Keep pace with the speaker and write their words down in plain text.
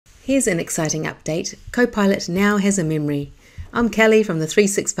Here's an exciting update. Copilot now has a memory. I'm Kelly from the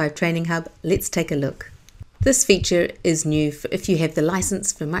 365 Training Hub. Let's take a look. This feature is new if you have the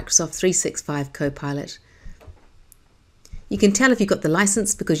license for Microsoft 365 Copilot. You can tell if you've got the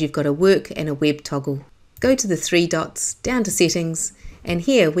license because you've got a work and a web toggle. Go to the three dots, down to settings, and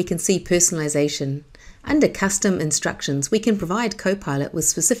here we can see personalization. Under custom instructions, we can provide Copilot with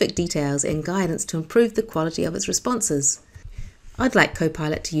specific details and guidance to improve the quality of its responses. I'd like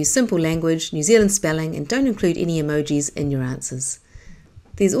Copilot to use simple language, New Zealand spelling, and don't include any emojis in your answers.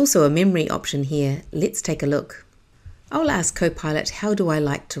 There's also a memory option here. Let's take a look. I'll ask Copilot, how do I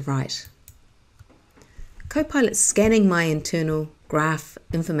like to write? Copilot's scanning my internal graph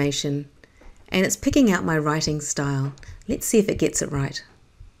information and it's picking out my writing style. Let's see if it gets it right.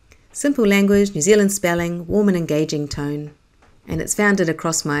 Simple language, New Zealand spelling, warm and engaging tone, and it's found it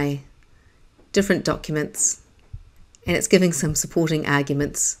across my different documents, and it's giving some supporting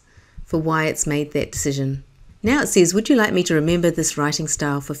arguments for why it's made that decision. Now it says, would you like me to remember this writing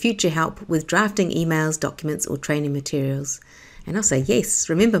style for future help with drafting emails, documents or training materials? And I'll say yes,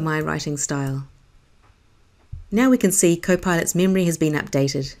 remember my writing style. Now we can see Copilot's memory has been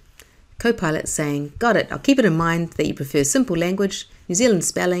updated. Copilot's saying, got it, I'll keep it in mind that you prefer simple language, New Zealand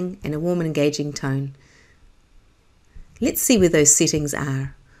spelling and a warm and engaging tone. Let's see where those settings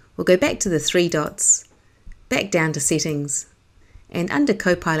are. We'll go back to the three dots, back down to settings, and under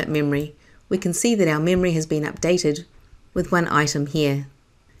Copilot memory, we can see that our memory has been updated with one item here.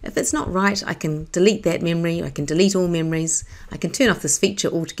 If it's not right, I can delete that memory, I can delete all memories, I can turn off this feature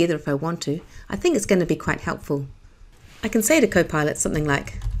altogether if I want to. I think it's going to be quite helpful. I can say to Copilot something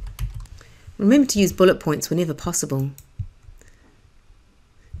like, remember to use bullet points whenever possible.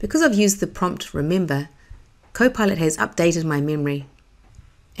 Because I've used the prompt remember, Copilot has updated my memory.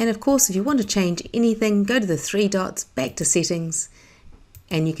 And of course, if you want to change anything, go to the three dots, back to settings,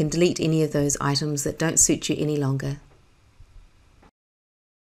 and you can delete any of those items that don't suit you any longer.